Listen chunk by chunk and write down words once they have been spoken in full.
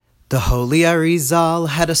The Holy Arizal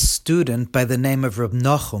had a student by the name of Reb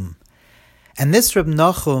Nachum, and this Reb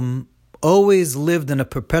Nachum always lived in a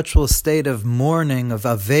perpetual state of mourning, of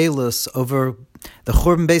avelus, over the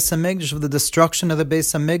Churban Beis HaMikdash, of the destruction of the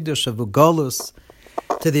Beis HaMikdash, of Ugolus,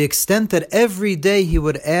 to the extent that every day he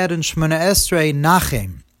would add in Shemona Esrei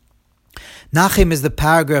Nachem. Nachem is the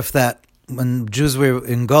paragraph that when Jews were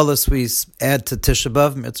in Golus, we add to Tisha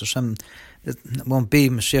B'Av. Mitzvah Hashem, it won't be,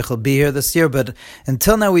 Mashiach will be here this year, but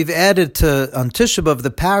until now we've added to, on Tisha B'Av, the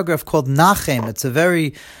paragraph called Nachem. It's a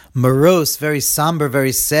very morose, very somber,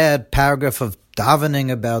 very sad paragraph of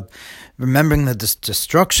davening about remembering the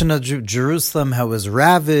destruction of Jerusalem, how it was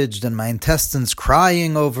ravaged, and my intestines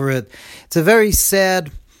crying over it. It's a very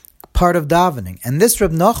sad part of davening. And this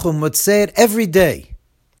Reb Nachum would say it every day,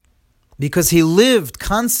 because he lived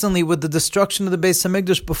constantly with the destruction of the Beis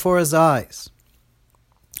HaMikdash before his eyes.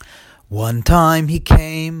 One time he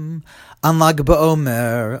came on Lag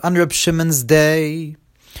BaOmer, on Reb Shimon's day,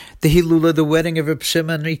 the Hilula, the wedding of Reb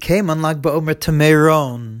Shimon. He came on Lag BaOmer to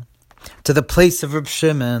Meron, to the place of Reb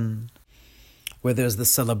Shimon, where there's the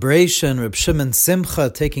celebration, Reb Shimon Simcha,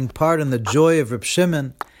 taking part in the joy of Reb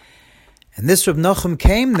Shimon. And this Reb Nachum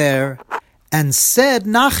came there and said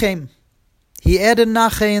Nachem. He added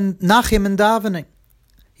Nachem in davening.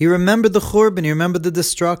 He remembered the Churban, he remembered the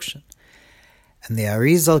destruction. And the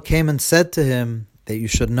Arizal came and said to him that you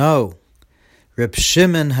should know, Reb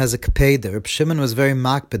Shimon has a kapeda. Reb Shimon was very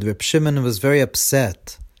makpid. Reb Shimon was very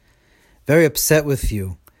upset with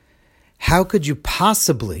you. How could you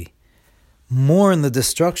possibly mourn the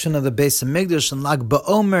destruction of the Beis HaMikdash and Lag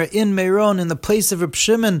BaOmer in Meron, in the place of Reb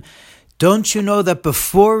Shimon? Don't you know that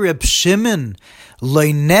before Reb Shimon, lo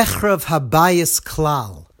nechrav habayis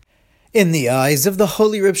klal, in the eyes of the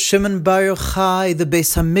holy Reb Shimon Bar Yochai, the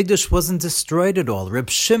Beis HaMikdash wasn't destroyed at all. Reb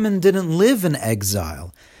Shimon didn't live in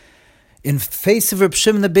exile. In face of Reb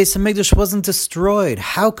Shimon, the Beis HaMikdash wasn't destroyed.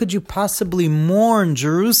 How could you possibly mourn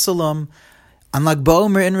Jerusalem on Lag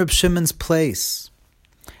BaOmer in Reb Shimon's place?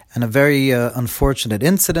 And a very unfortunate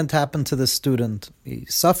incident happened to the student. He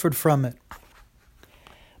suffered from it.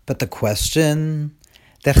 But the question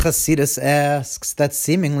that Chassidus asks, that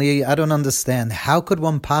seemingly I don't understand. How could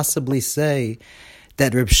one possibly say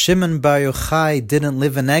that Reb Shimon Bar Yochai didn't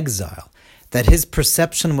live in exile? That his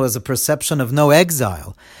perception was a perception of no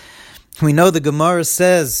exile? We know the Gemara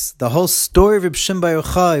says, the whole story of Reb Shimon Bar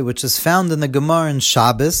Yochai, which is found in the Gemara in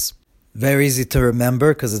Shabbos, very easy to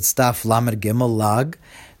remember because it's Daf Lamed Gimel Lag.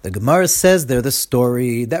 The Gemara says there the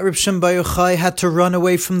story that Reb Shimon Bar Yochai had to run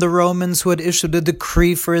away from the Romans who had issued a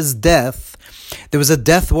decree for his death. There was a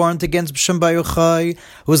death warrant against Reb Shimon Bar Yochai,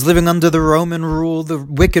 who was living under the Roman rule, the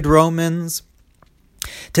wicked Romans,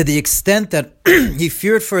 to the extent that he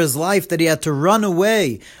feared for his life that he had to run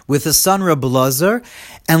away with his son Rabbi Lazar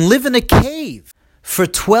and live in a cave. For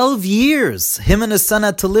 12 years, him and his son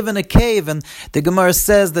had to live in a cave, and the Gemara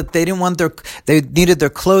says that they needed their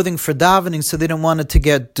clothing for davening, so they didn't want it to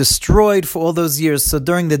get destroyed for all those years. So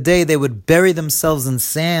during the day, they would bury themselves in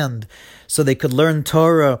sand so they could learn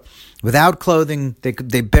Torah without clothing.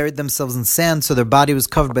 They buried themselves in sand, so their body was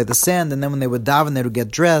covered by the sand, and then when they would daven, they would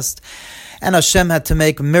get dressed. And Hashem had to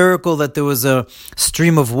make a miracle that there was a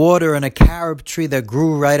stream of water and a carob tree that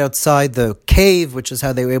grew right outside the cave, which is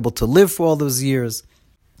how they were able to live for all those years.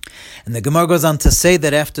 And the Gemara goes on to say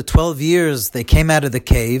that after 12 years, they came out of the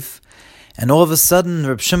cave, and all of a sudden,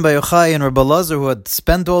 Reb Shimon Bar Yochai and Rabbi Lazar, who had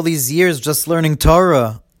spent all these years just learning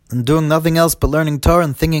Torah and doing nothing else but learning Torah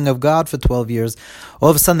and thinking of God for 12 years, all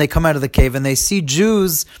of a sudden they come out of the cave and they see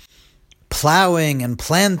Jews plowing and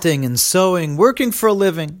planting and sowing, working for a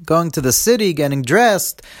living, going to the city, getting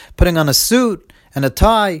dressed, putting on a suit and a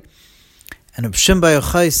tie. And Reb Shimon Bar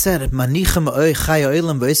Yochai said,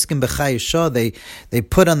 they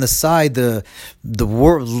put on the side the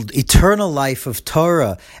world, eternal life of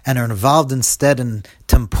Torah, and are involved instead in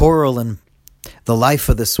temporal and the life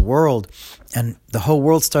of this world. And the whole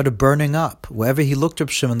world started burning up. Wherever he looked, Reb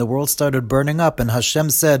Shimon, the world started burning up. And Hashem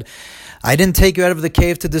said, I didn't take you out of the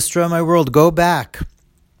cave to destroy my world. Go back.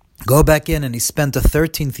 Go back in. And he spent the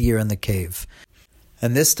 13th year in the cave.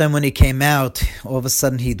 And this time when he came out, all of a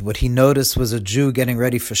sudden what he noticed was a Jew getting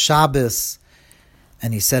ready for Shabbos.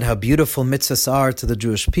 And he said how beautiful mitzvahs are to the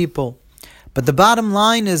Jewish people. But the bottom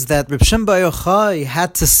line is that Reb Shimon Bar Yochai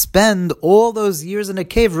had to spend all those years in a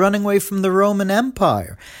cave running away from the Roman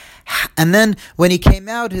Empire. And then when he came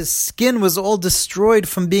out, his skin was all destroyed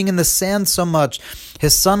from being in the sand so much.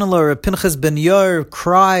 His son-in-law, Pinchas ben Yair,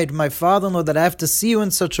 cried, my father-in-law, that I have to see you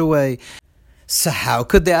in such a way. So how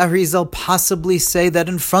could the Arizal possibly say that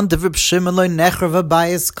in front of Reb Shimon lo nechrav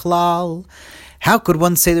habayis klal? How could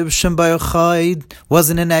one say that Reb Shimon Bar Yochai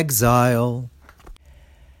wasn't in exile?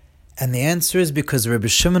 And the answer is because Rabbi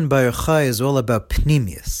Shimon Braun A is all about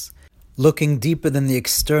pnimius, looking deeper than the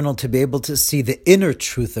external to be able to see the inner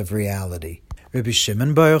truth of reality. Rabbi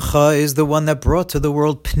Shimon Braun A is the one that brought to the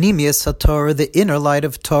world pnimius HaTorah, the inner light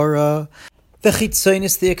of Torah. The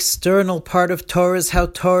chitzonis, the external part of Torah, is how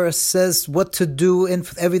Torah says what to do in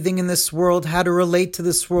everything in this world, how to relate to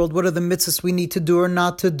this world, what are the mitzvahs we need to do or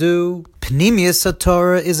not to do. Pnimius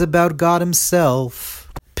HaTorah is about God Himself.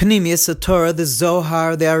 Pnimius HaTorah, the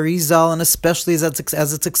Zohar, the Arizal, and especially as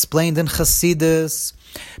it's explained in Chassidus.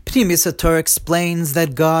 Pnimius HaTorah explains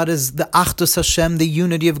that God is the Achdus Hashem, the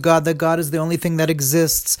unity of God, that God is the only thing that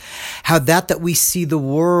exists. How that we see the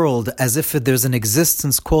world as if there's an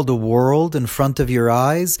existence called a world in front of your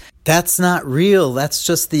eyes, that's not real. That's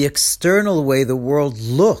just the external way the world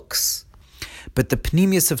looks. But the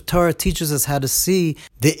Pnimius of Torah teaches us how to see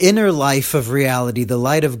the inner life of reality, the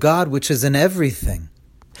light of God, which is in everything.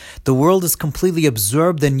 The world is completely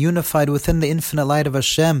absorbed and unified within the infinite light of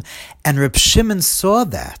Hashem. And Reb Shimon saw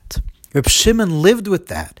that. Reb Shimon lived with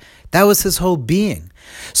that. That was his whole being.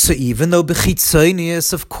 So even though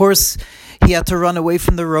Bechitzonius, of course, he had to run away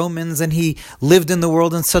from the Romans and he lived in the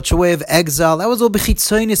world in such a way of exile, that was all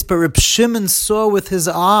Bechitzonius, but Reb Shimon saw with his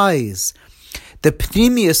eyes the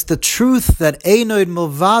Pnimius, the truth that Einoid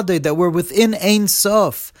Milvade, that we're within Ein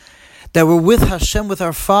Sof, that we're with Hashem, with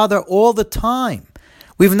our Father all the time.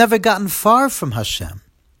 We've never gotten far from Hashem.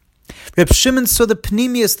 Reb Shimon saw the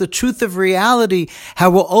Pnimius, the truth of reality,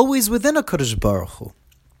 how we're always within a Kodesh Baruch Hu.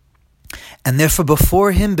 And therefore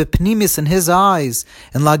before him, B'Pnimius, in his eyes,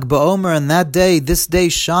 in Lag BaOmer, and that day, this day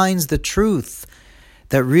shines the truth,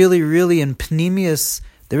 that really, really in Pnimius,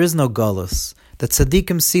 there is no Golus. That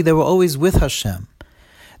Tzaddikim see that we're always with Hashem.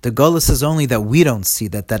 The Golus is only that we don't see,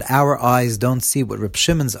 that our eyes don't see what Reb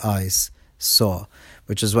Shimon's eyes saw,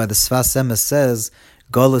 which is why the Sfas Emes says,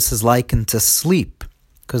 Golus is likened to sleep,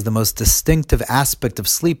 because the most distinctive aspect of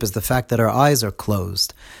sleep is the fact that our eyes are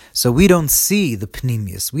closed. So we don't see the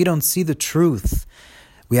Pnimius, we don't see the truth.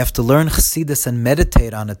 We have to learn Chassidus and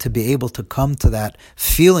meditate on it to be able to come to that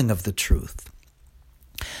feeling of the truth.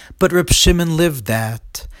 But Reb Shimon lived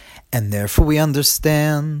that, and therefore we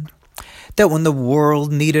understand that when the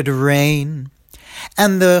world needed rain,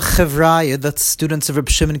 and the Chevraya, the students of Reb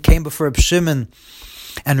Shimon, came before Reb Shimon,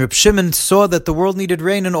 and Reb Shimon saw that the world needed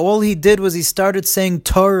rain, and all he did was he started saying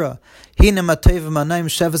Torah. He started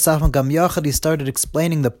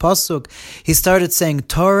explaining the pasuk. He started saying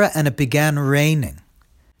Torah, and it began raining.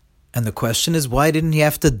 And the question is, why didn't he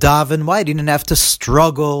have to daven? Why didn't he have to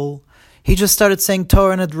struggle? He just started saying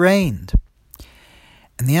Torah, and it rained.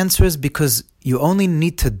 And the answer is because you only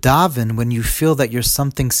need to daven when you feel that you're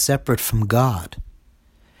something separate from God.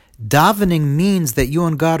 Davening means that you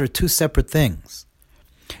and God are two separate things.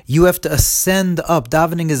 You have to ascend up.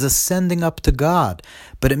 Davening is ascending up to God.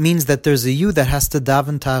 But it means that there's a you that has to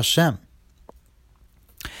daven to Hashem.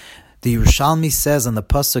 The Yerushalmi says on the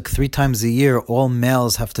pasuk 3 times a year, all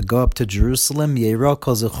males have to go up to Jerusalem, Yeira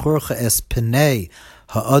kol zechurcha es penei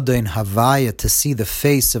ha'adon havaya, to see the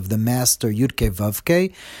face of the master, Yudke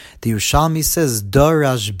Vavke. The Yerushalmi says, Da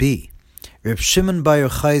Rashbi. Reb Shimon Bar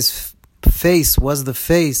Yochai's face was the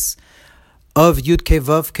face of Yudke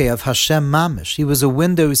Vavke, of Hashem Mamish. He was a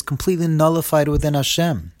window, he was completely nullified within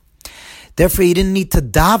Hashem. Therefore, he didn't need to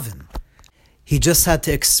daven. He just had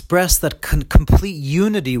to express that complete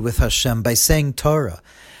unity with Hashem by saying Torah.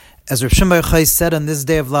 As Reb Shimon Bar Yochai said on this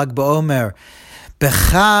day of Lag BaOmer,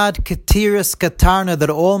 Bechad ketiras katarna, that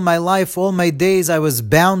all my life, all my days, I was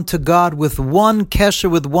bound to God with one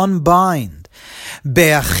kesher, with one bind.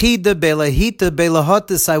 Be'achida, be'lahita,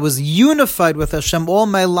 be'lahotis, I was unified with Hashem all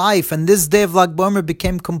my life, and this day of Lag BaOmer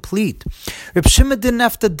became complete. Reb Shimon didn't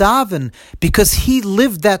have to daven because he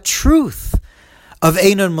lived that truth of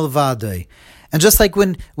Einon Milvadei. And just like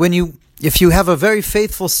if you have a very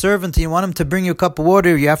faithful servant and you want him to bring you a cup of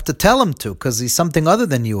water, you have to tell him to, because he's something other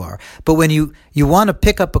than you are. But when you want to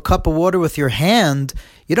pick up a cup of water with your hand,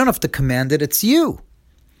 you don't have to command it, it's you.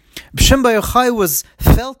 Shimon Bar Yochai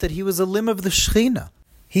felt that he was a limb of the Shechina.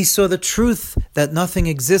 He saw the truth that nothing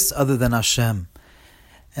exists other than Hashem.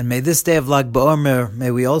 And may this day of Lag BaOmer,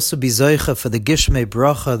 may we also be Zoicha for the Gishmei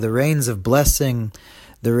Bracha, the rains of blessing,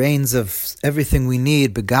 the rains of everything we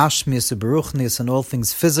need, begashmius, beruchnius, and all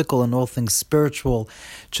things physical and all things spiritual,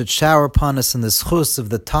 should shower upon us in the schus of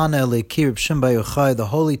the Tana Eleki Reb Shimon Bar Yochai, the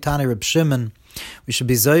holy Tana Reb Shimon. We should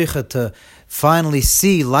be zoicha to finally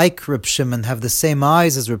see, like Reb Shimon, have the same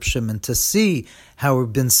eyes as Reb Shimon, to see how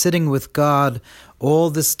we've been sitting with God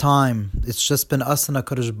all this time. It's just been us and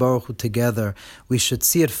HaKadosh Baruch Hu together. We should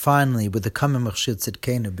see it finally with the coming Machshir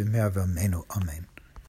Tzidkenu b'me'er v'ameinu. Amen.